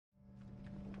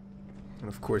And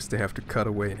of course they have to cut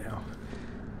away now.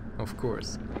 Of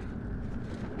course.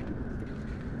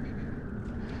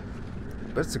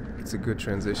 But it's a good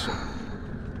transition.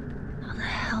 How the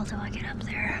hell do I get up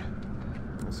there?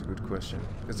 That's a good question.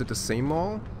 Is it the same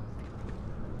mall?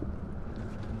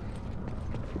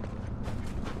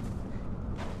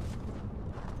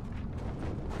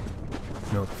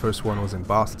 No, the first one was in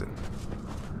Boston,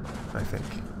 I think.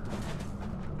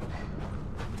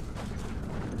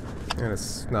 And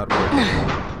it's not working.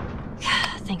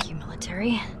 Thank you,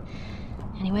 military.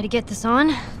 Any way to get this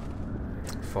on?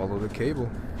 Follow the cable.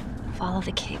 Follow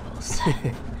the cables.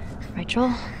 Right,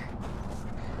 Joel?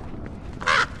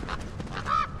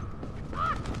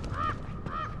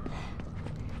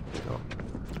 Oh,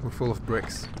 we're full of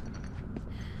bricks.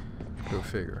 Go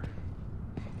figure.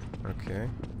 Okay.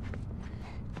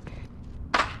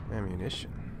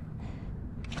 Ammunition.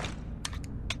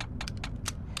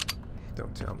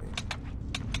 Don't tell me.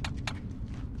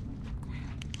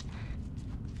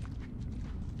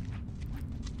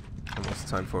 Almost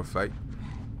time for a fight.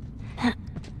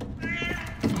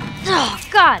 Oh,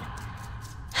 God!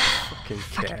 Fucking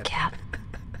Fucking cat. cat.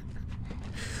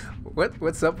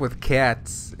 What's up with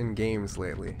cats in games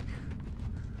lately?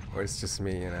 Or it's just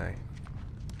me and I.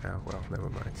 Oh well, never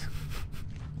mind.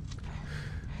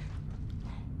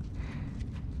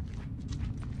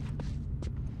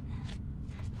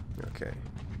 Okay.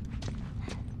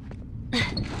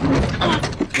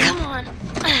 Come on.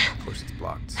 Of course it's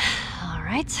blocked. All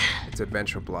right. It's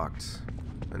adventure blocked.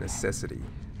 A necessity.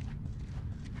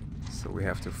 So we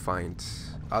have to find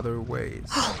other ways.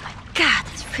 Oh my God,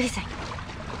 it's freezing.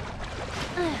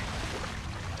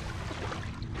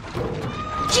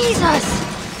 Jesus!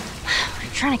 Are you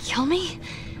trying to kill me?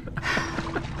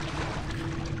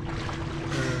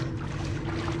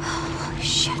 Holy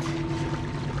shit.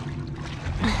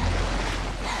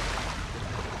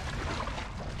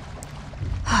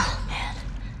 Oh, man.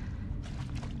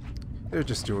 They're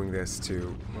just doing this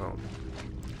to, well,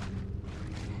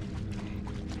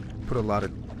 put a lot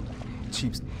of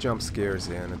cheap jump scares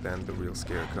in, and then the real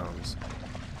scare comes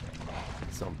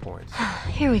at some point.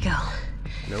 Here we go.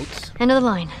 Notes? End of the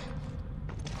line.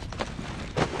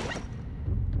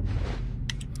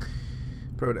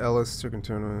 Brode Ellis took and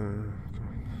turned.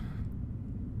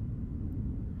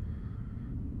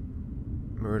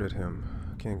 Murdered him.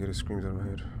 I can't get his screams out of my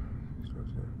head.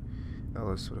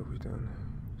 Ellis, what have we done?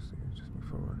 Just move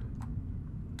forward.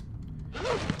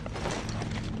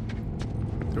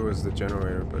 There was the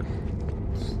generator, but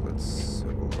let's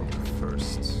have a look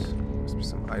first. Must be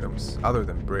some items other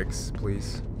than bricks,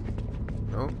 please.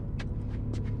 No?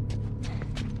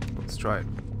 Let's try it.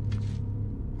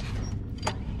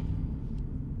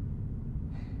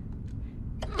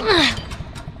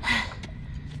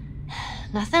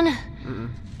 Nothing? Mm-mm.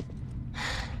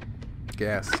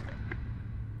 Gas.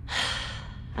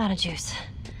 Out of juice.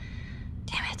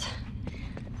 Damn it.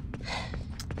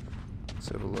 Let's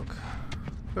have a look.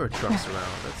 There are trucks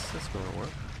around. That's gonna work.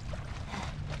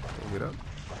 Can we get up?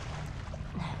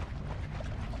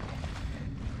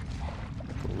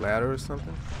 Like a ladder or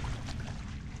something?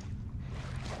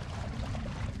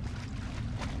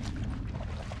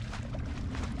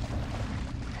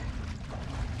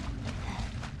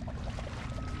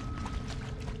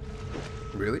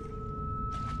 Really?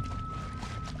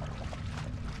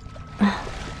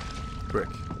 Brick.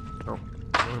 Oh, more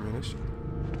ammunition.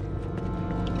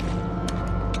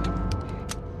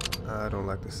 I don't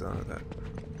like the sound of that.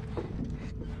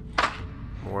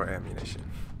 More ammunition.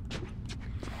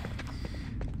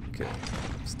 Okay,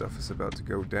 stuff is about to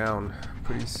go down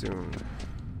pretty soon.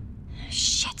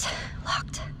 Shit.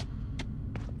 Locked.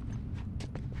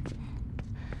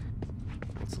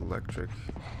 It's electric.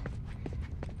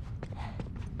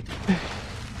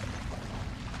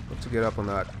 Have to get up on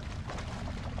that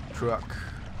truck.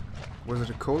 Was it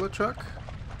a cola truck?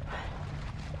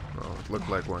 Oh, it looked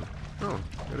like one. Oh,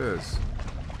 it is.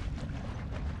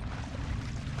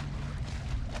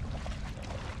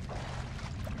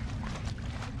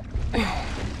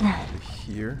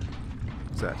 Here.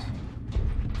 What's that?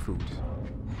 Food.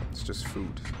 It's just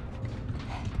food.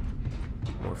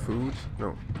 More food?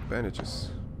 No, bandages.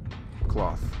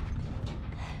 Cloth.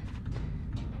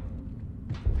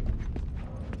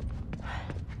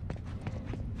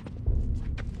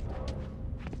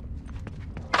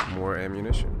 More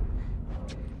ammunition.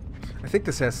 I think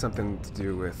this has something to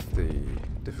do with the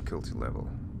difficulty level.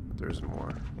 There's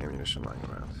more ammunition lying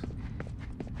around.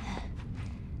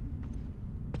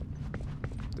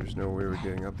 There's no way we're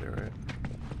getting up there, right?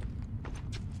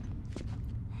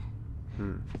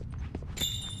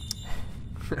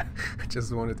 I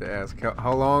just wanted to ask,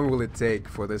 how long will it take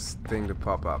for this thing to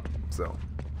pop up? So,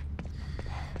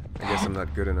 I guess I'm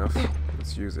not good enough.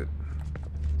 Let's use it.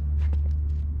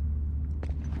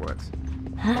 What?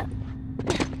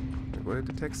 What did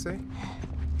the text say?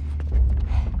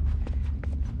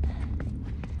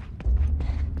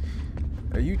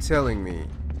 Are you telling me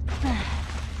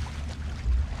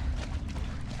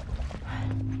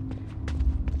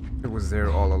it was there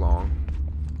all along,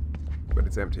 but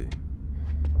it's empty?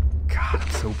 God, I'm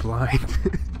so blind.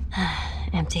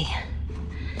 Empty.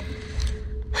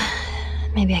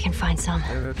 Maybe I can find some.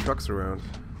 Yeah, there are trucks around.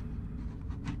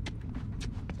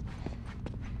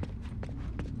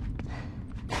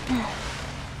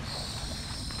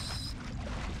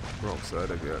 Wrong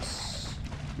side, I guess.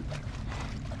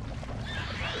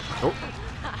 Oh.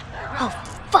 Oh,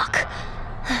 fuck!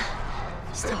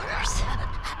 Stalkers.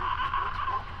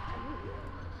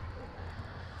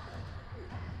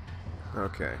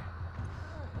 Okay.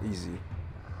 Easy.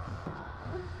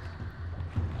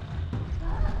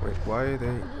 Wait, why are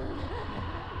they...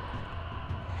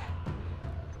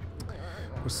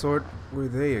 What sort were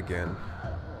they again?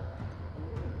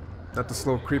 Not the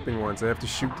slow creeping ones. I have to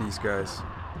shoot these guys.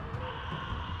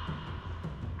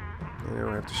 Yeah,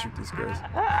 I have to shoot these guys.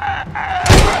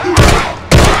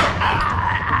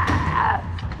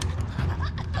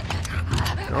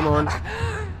 Come on.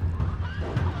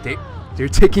 They're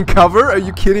taking cover? Are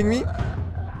you kidding me?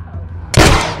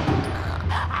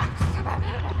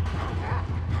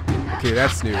 Okay,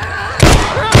 that's new.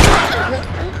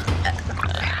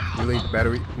 Really?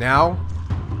 Battery? Now?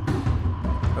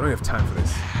 I don't have time for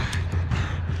this. I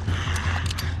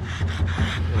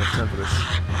don't have time for this.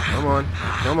 Come on.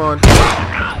 Come on.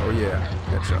 Oh yeah.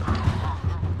 Headshot.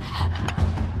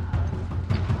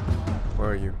 Where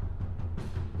are you?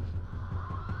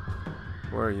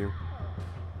 Where are you?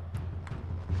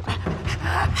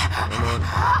 Come on.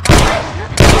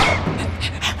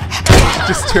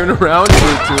 Just turn around to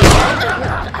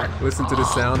listen to the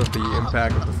sound of the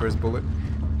impact of the first bullet.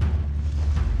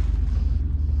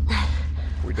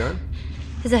 We done?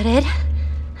 Is that it?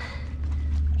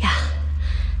 Yeah.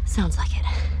 Sounds like it.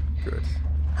 Good.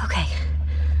 Okay.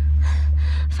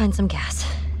 Find some gas.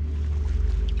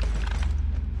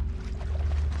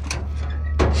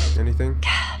 Anything?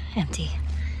 Empty.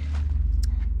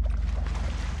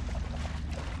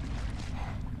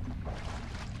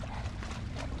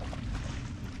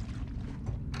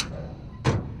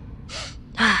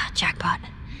 Ah, jackpot.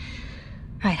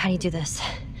 Alright, how do you do this?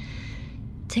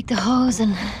 Take the hose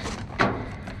and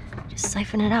just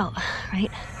siphon it out,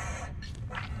 right?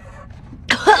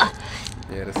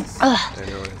 Yeah, this is... I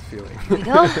know what I'm feeling. Here we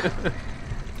go.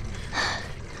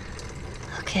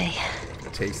 Okay. The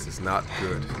taste is not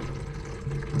good.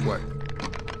 What?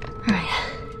 Alright.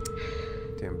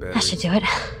 Damn bad. That should do it.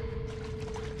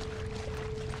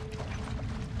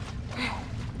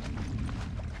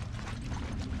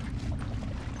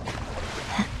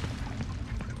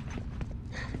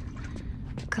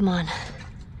 Come on.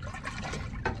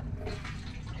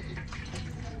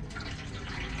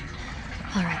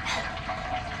 All right.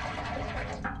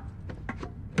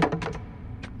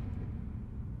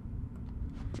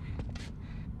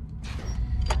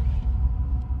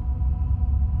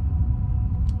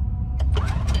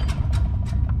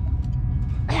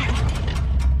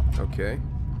 Okay.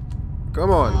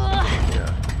 Come on. Yeah.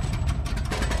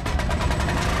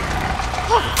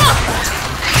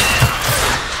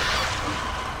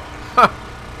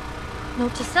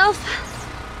 Note to self,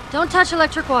 don't touch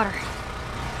electric water.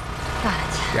 Got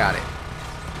it. Got it.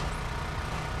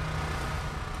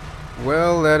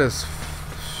 Well, that is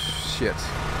shit.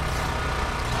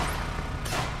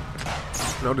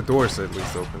 No, the door's at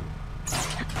least open.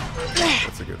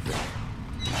 That's a good thing.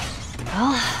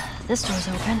 Well, this door's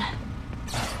open.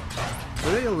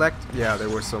 Were they Yeah, there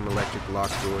were some electric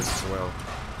locked doors as well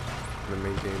in the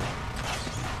main game.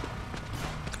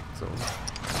 So,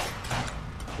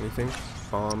 anything?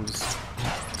 Bombs?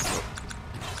 Nope.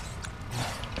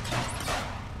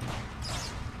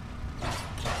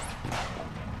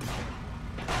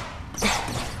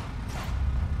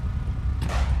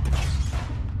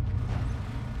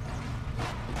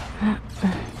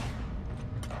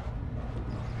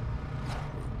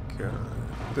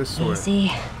 This way.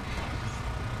 Easy.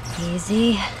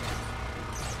 Easy.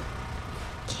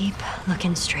 Keep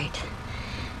looking straight.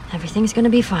 Everything's gonna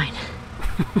be fine.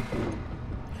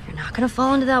 You're not gonna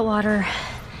fall into that water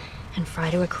and fry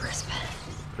to a crisp.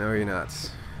 No, you're not.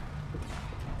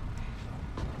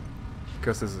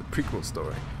 Because this is a prequel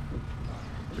story.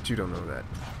 But you don't know that.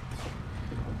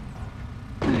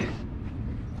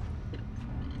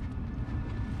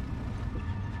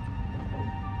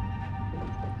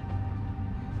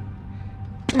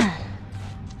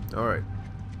 Alright.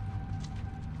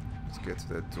 Let's get to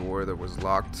that door that was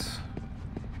locked.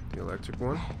 The electric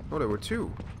one. Oh, there were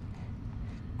two.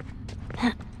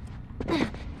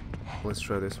 Let's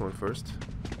try this one first.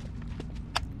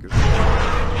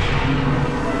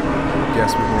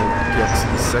 Guess we won't get to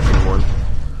the second one.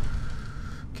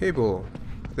 Cable.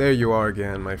 There you are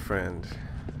again, my friend.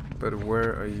 But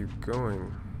where are you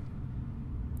going?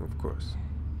 Of course.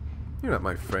 You're not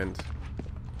my friend.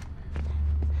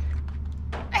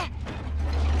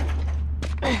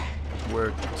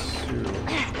 Where to?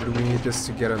 What do we need this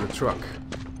to get on the truck?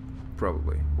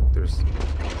 Probably. There's...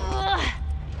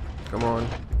 Come on.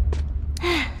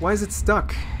 Why is it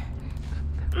stuck?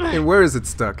 And where is it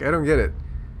stuck? I don't get it.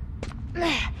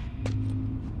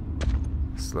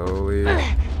 Slowly.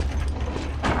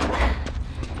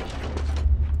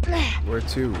 Where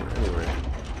to, anyway?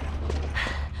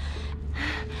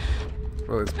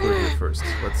 Well, let's put it here first.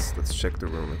 Let's check the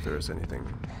room if there's anything.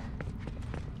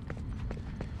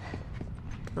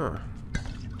 Huh.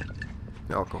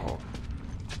 Alcohol.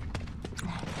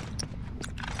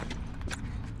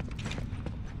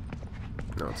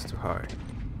 No, it's too high.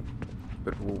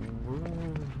 But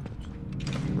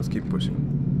let's keep pushing.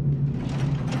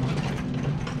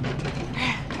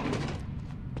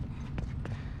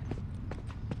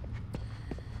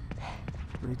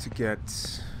 We need to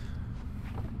get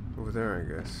over there, I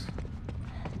guess.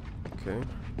 Okay.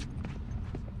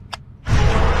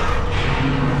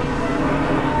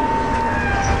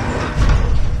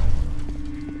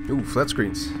 Ooh, flat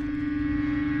screens.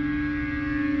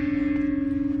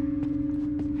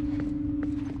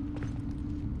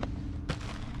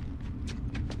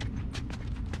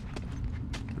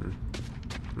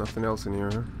 Nothing else in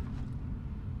here, huh?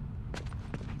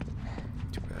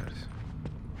 Too bad.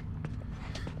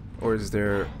 Or is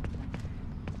there...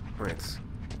 Wait,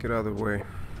 get out of the way.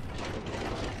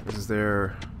 Is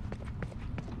there...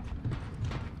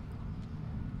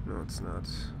 No, it's not.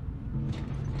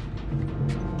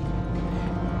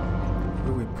 Where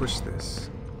do we push this?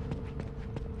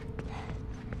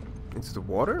 Into the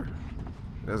water?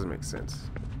 It doesn't make sense.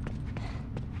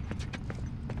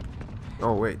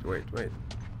 Oh, wait.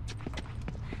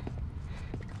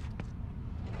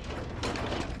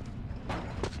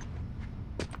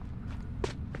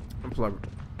 I'm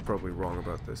probably wrong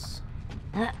about this.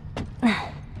 Yeah,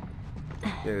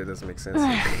 it doesn't make sense.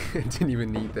 I didn't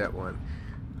even need that one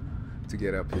to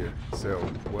get up here. So,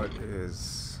 what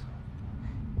is...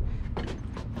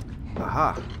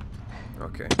 Aha!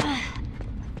 Okay.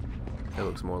 That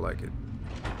looks more like it.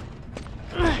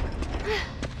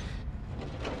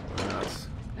 Why not?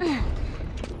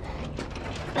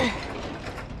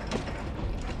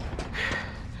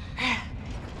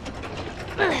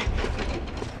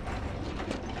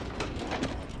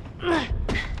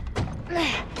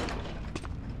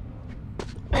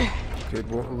 Okay, it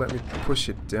won't let me push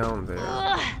it down there.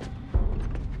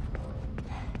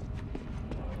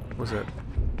 What was that?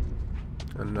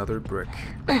 Another brick.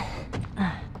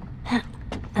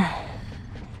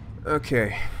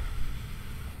 Okay.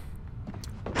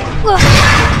 I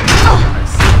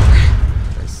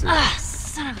see. Ah,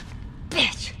 son of a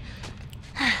bitch.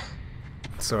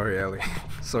 Sorry, Ellie.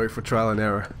 Sorry for trial and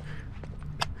error.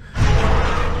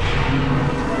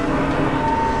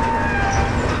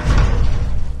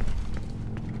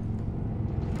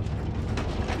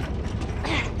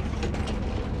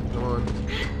 Come on.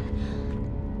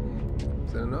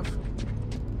 Is that enough?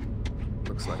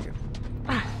 Looks like it.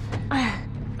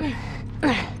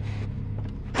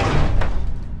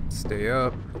 Stay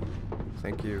up.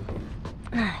 Thank you.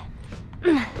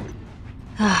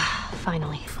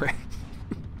 Finally.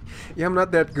 Yeah, I'm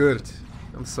not that good.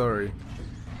 I'm sorry.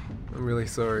 I'm really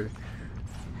sorry.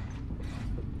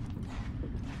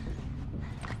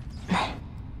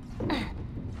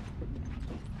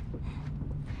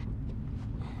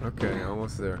 Okay,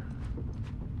 almost there.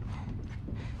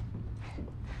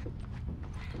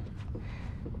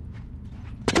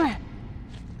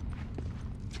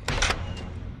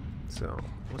 So,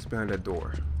 what's behind that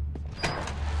door?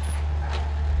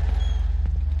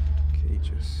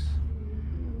 Cages.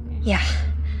 Yeah,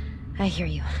 I hear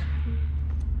you.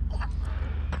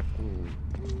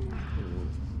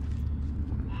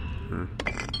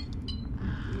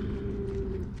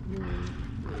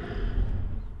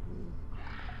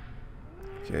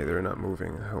 Okay, they're not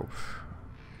moving, I hope.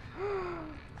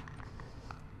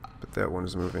 But that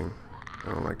one's moving.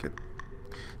 I don't like it.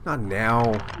 Not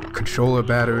now. Controller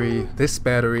battery, this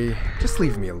battery. Just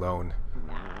leave me alone.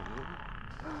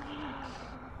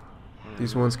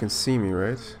 These ones can see me,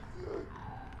 right?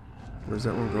 Where's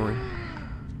that one going?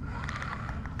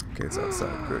 Okay, it's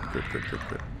outside. Good.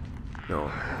 No,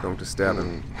 I'm going to stab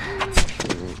him.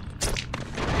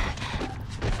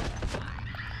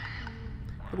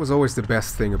 That was always the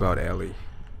best thing about Ellie.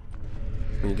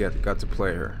 When you got to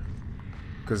play her.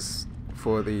 Because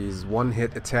for these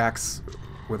one-hit attacks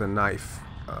with a knife,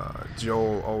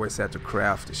 Joel always had to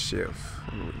craft a shiv.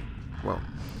 And, well,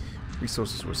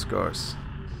 resources were scarce.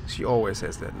 She always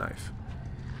has that knife.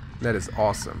 That is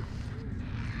awesome.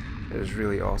 That is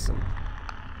really awesome.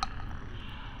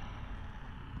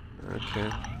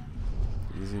 Okay.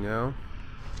 Easy now.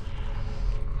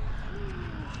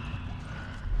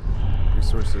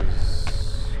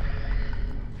 Resources.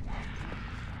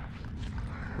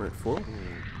 Wait, 4?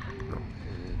 No.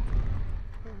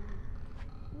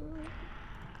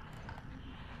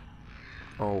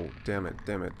 Oh, damn it,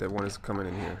 that one is coming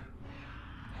in here.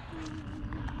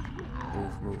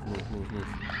 Move.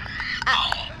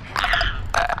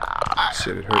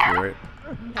 Shit, it hurt me, right?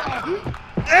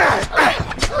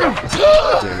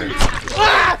 Damn it.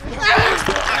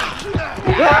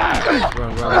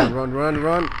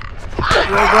 Run.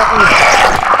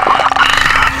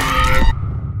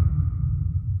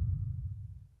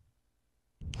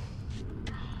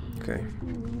 Okay.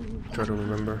 Try to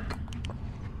remember.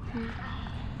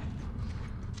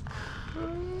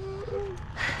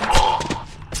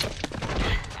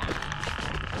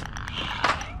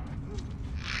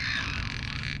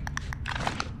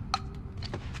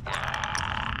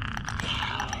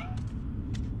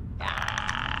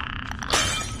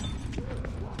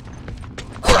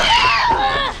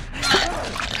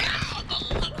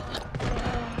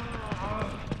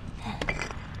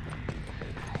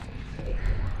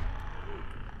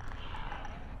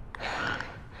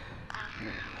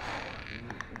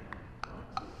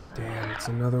 Damn, it's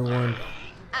another one.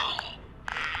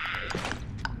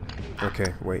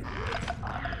 Okay, wait.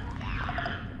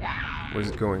 Where's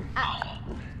it going?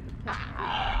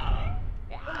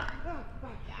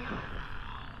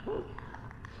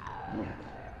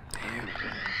 Damn.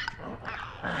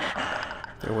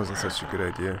 That wasn't such a good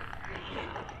idea.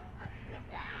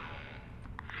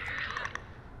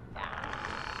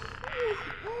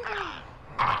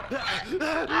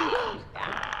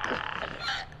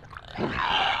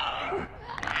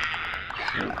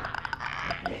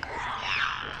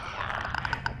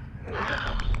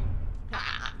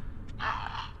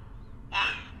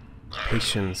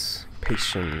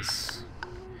 Patience.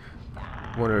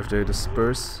 Wonder if they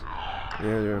disperse.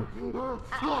 Yeah, they're.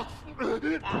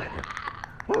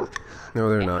 No,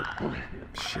 they're not.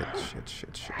 Shit.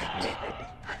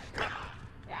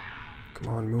 Come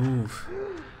on, move.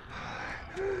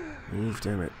 Move,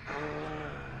 damn it.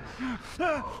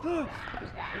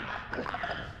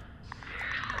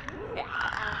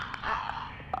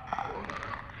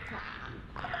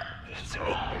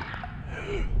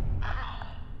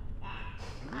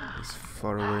 It's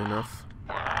far away enough.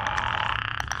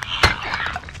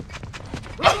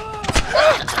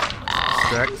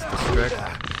 Distract.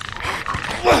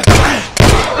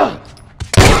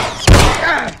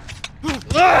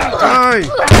 Die!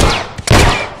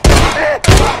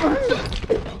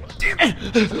 Damn it!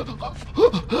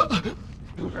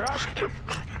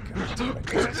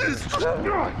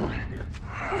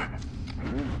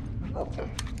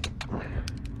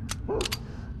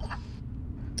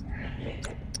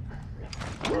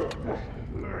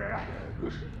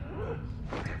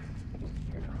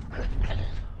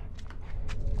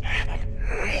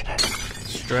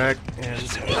 Distract and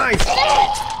knife!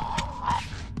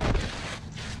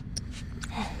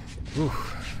 Ooh.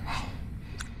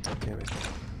 Damn it.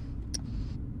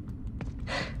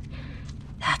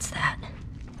 That's that.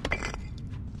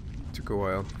 Took a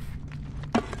while.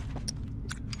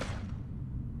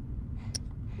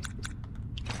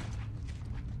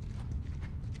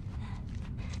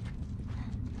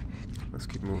 Let's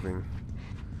keep moving.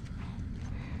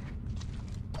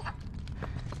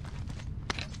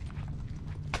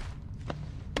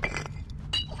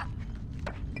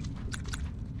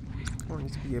 Well, I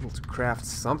need to be able to craft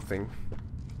something.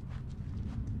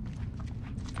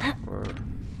 Or I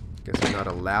guess I'm not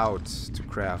allowed to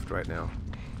craft right now.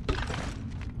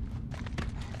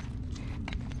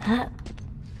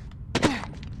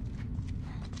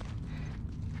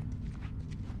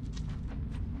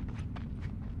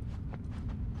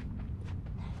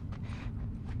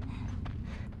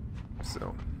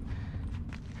 So,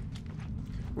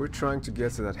 we're trying to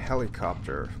get to that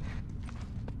helicopter.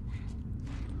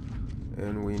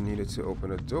 And we needed to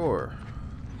open a door.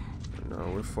 And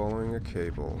now we're following a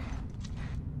cable.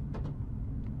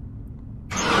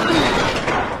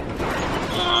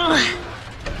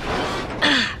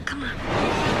 Come on.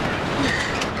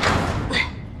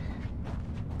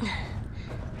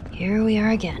 Here we are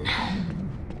again.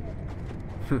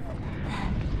 God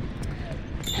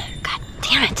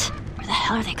damn it! Where the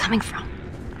hell are they coming from?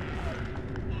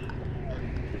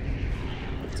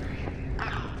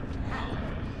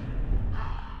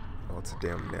 Oh, it's a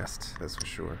damn nest, that's for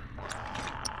sure.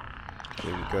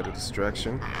 Okay, we got a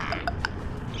distraction.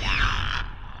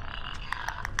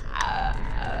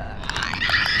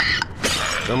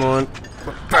 Come on,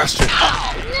 bastard!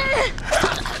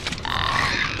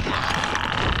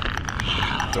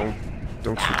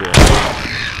 Don't you dare!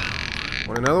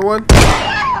 Want another one?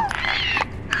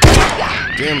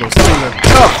 Damn, those things are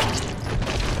tough!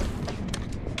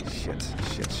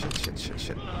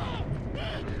 Shit.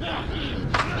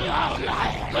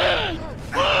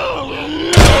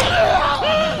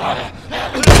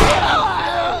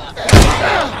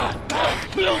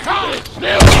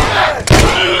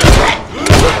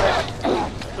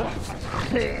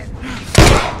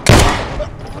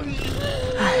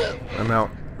 I'm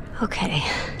out. Okay.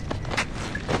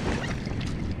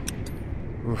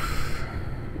 Oof.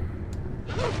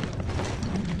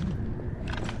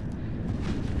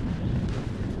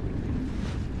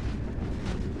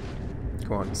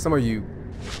 Come on,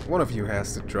 one of you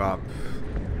has to drop.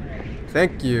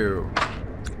 Thank you.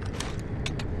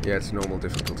 Yeah, it's normal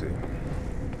difficulty.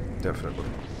 Definitely.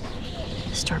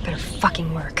 This door better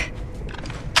fucking work.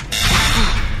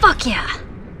 Fuck yeah!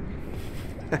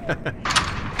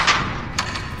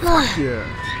 Yeah.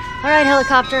 Alright,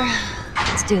 helicopter.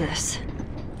 Let's do this.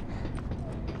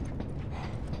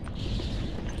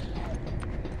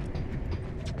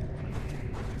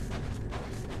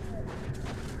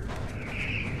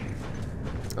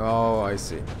 Oh, I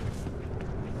see.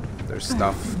 There's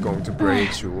stuff going to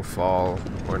break, you will fall,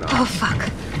 or not. Oh, fuck.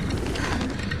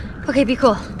 Okay, be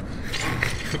cool.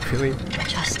 Really?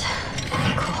 Just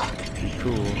be cool.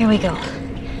 Cool. Here we go.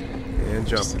 And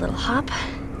jump. Just a little hop.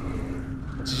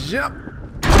 Jump!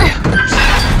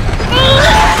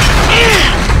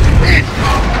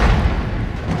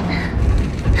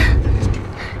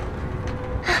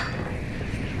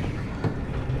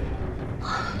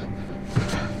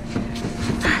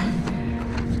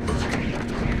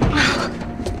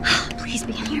 Please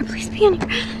be in here, please be in here.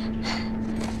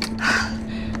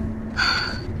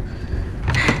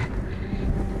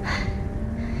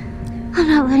 I'm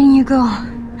not letting you go.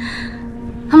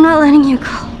 I'm not letting you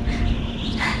go.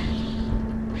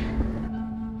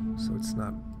 So it's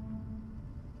not...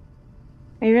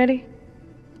 Are you ready?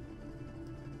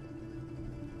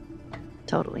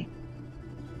 Totally.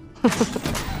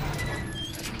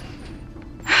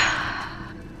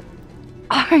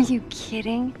 Are you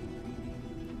kidding?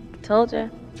 Told ya.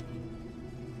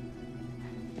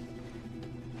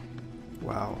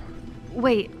 Wow.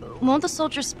 Wait, won't the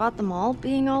soldiers spot them all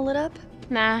being all lit up?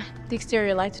 Nah, the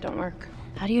exterior lights don't work.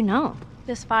 How do you know?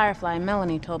 This firefly,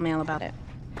 Melanie told me all about it.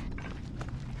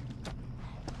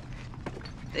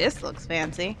 This looks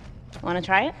fancy. Wanna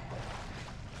try it?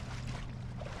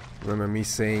 Remember me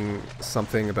saying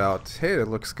something about, hey, that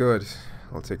looks good.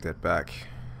 I'll take that back.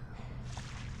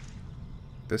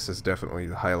 This is definitely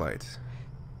the highlight.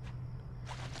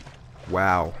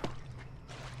 Wow.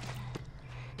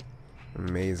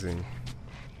 Amazing.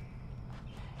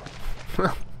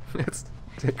 Well, let's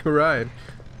take a ride.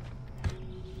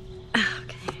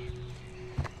 Okay.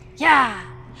 Yeah!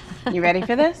 You ready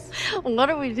for this? What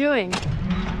are we doing?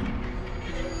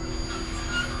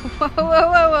 Whoa, whoa,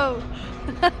 whoa, whoa.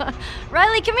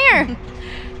 Riley, come here!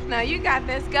 No, you got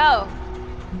this. Go.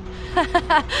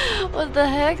 What the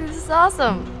heck? This is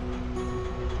awesome.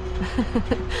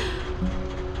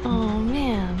 Oh,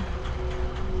 man.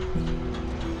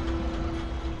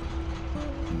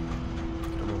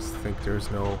 I almost think there's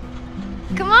no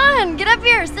Come on, get up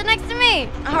here. Sit next to me.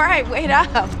 All right, wait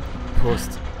up.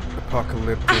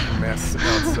 post-apocalyptic mess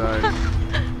outside.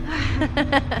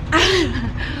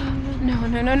 No.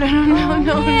 man.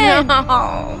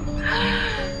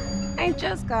 I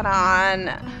just got on.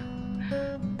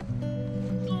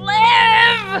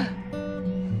 Live!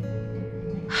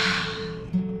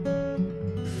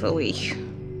 Phooey.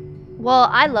 Well,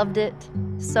 I loved it.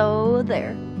 So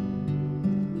there.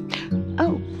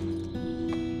 Oh.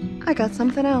 I got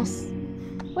something else.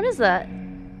 What is that?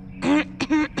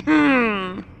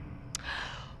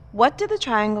 What did the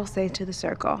triangle say to the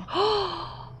circle?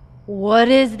 What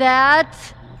is that?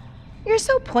 You're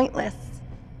so pointless.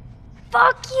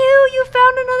 Fuck you! You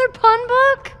found another pun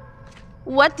book?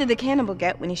 What did the cannibal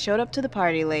get when he showed up to the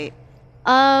party late?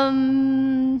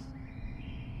 A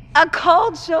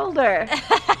cold shoulder.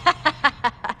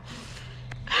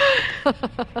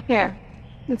 Here,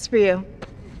 it's for you.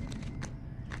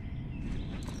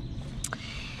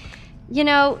 You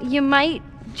know, you might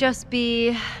just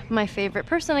be my favorite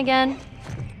person again.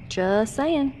 Just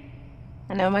saying.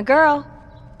 I know my girl.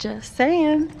 Just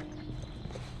saying.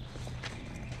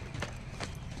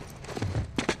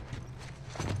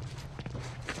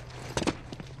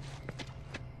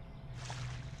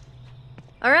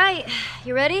 All right,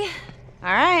 you ready?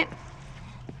 All right.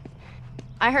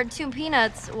 I heard 2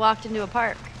 peanuts walked into a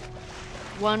park.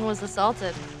 One was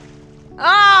assaulted.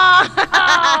 Oh!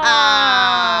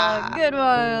 Good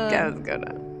one. That was a good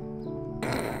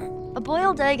one. A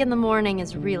boiled egg in the morning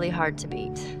is really hard to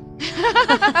beat.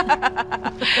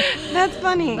 That's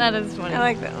funny. That is funny. I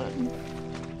like that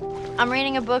one. I'm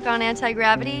reading a book on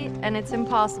anti-gravity, and it's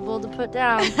impossible to put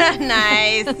down.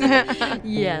 Nice.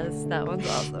 Yes, that one's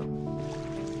awesome.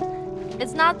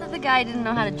 It's not that the guy didn't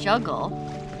know how to juggle.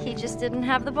 He just didn't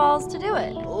have the balls to do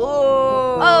it. Oh.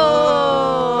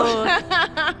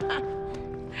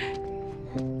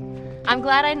 I'm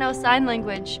glad I know sign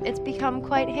language. It's become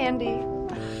quite handy.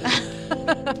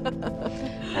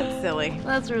 That's silly.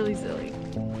 That's really silly.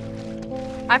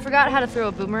 I forgot how to throw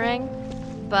a boomerang,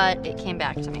 but it came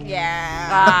back to me.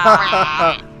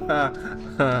 Yeah.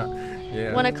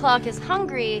 Yeah. When a clock is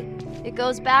hungry, it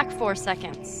goes back 4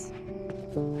 seconds.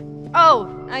 Oh,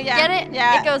 Yeah. get it?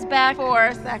 Yeah. It goes back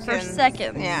 4 seconds. for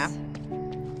seconds. Yeah.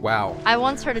 Wow. I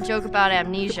once heard a joke about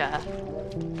amnesia,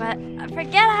 but I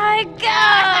forget how it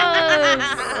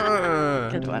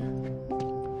goes. Good one.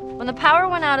 When the power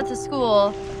went out at the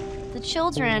school, the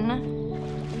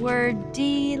children were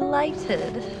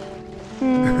delighted.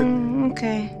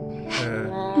 Okay.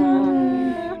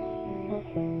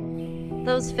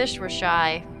 Those fish were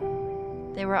shy.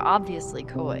 They were obviously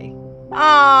coy.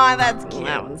 Aw, that's cute.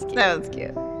 That one's cute. That was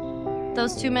cute.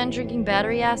 Those 2 men drinking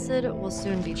battery acid will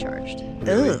soon be charged.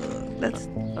 Ugh, that's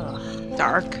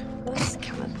dark. That's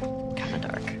kind of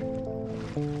dark.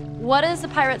 What is a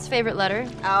pirate's favorite letter?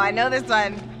 Oh, I know this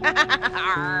one.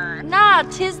 Nah,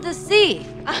 'tis the sea.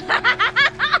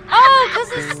 Oh, 'cause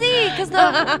the sea, 'cause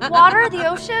the water, the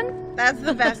ocean. That's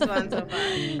the best one so far.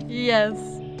 Yes,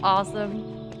 awesome.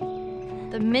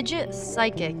 The midget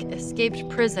psychic escaped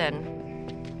prison.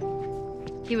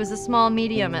 He was a small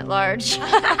medium at large.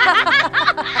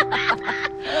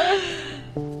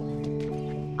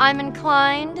 I'm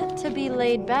inclined to be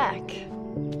laid back.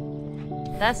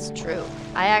 That's true.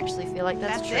 I actually feel like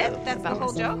that's true. It? That's the about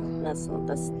whole myself. joke?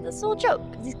 That's the whole joke.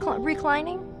 He's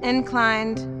reclining.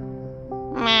 Inclined.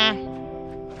 Meh.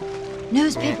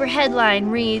 Newspaper headline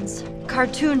reads,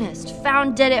 "Cartoonist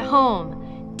found dead at home.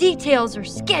 Details are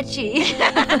sketchy."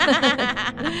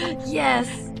 Yes.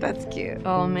 That's cute.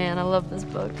 Oh man, I love this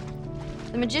book.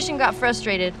 The magician got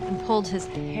frustrated and pulled his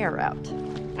hair out.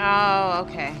 Oh,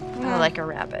 okay. Like a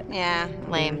rabbit. Yeah.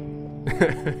 Lame.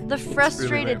 The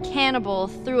frustrated cannibal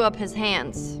threw up his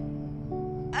hands.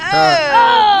 Oh,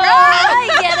 I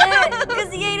get it!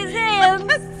 Because he ate his hands,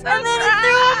 and then he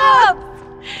threw them up!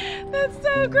 That's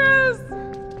so gross.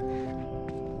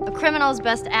 A criminal's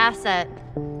best asset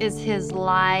is his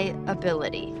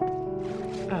liability.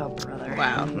 Oh, brother.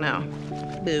 Wow, no.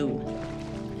 Boo.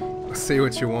 Say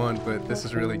what you want, but this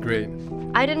is really great.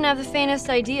 I didn't have the faintest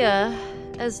idea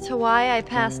as to why I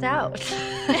passed out.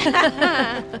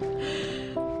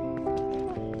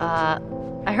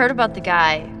 I heard about the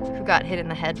guy who got hit in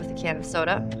the head with a can of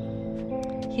soda.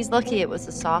 He's lucky it was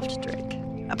a soft drink.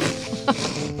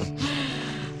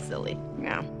 Silly.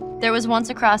 Yeah. There was once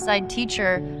a cross-eyed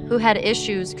teacher who had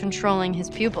issues controlling his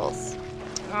pupils.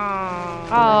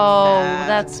 Oh,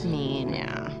 that's mean.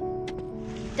 Yeah.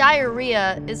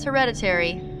 Diarrhea is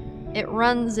hereditary. It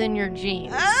runs in your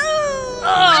genes.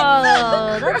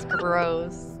 Oh, That's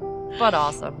gross, but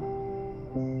awesome.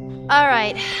 All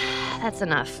right, that's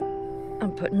enough.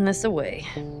 I'm putting this away.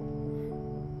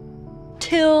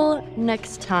 Till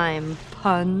next time,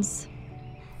 puns.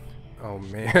 Oh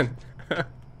man.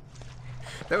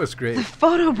 That was great. The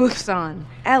photo booth's on.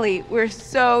 Ellie, we're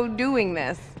so doing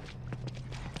this.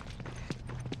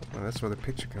 Well, that's where the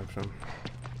picture comes from.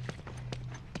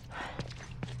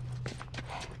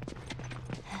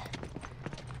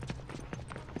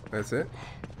 That's it?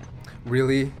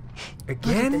 Really?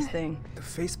 Again? This thing. The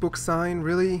Facebook sign,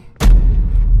 really?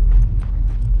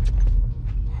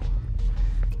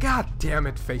 God damn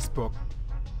it, Facebook.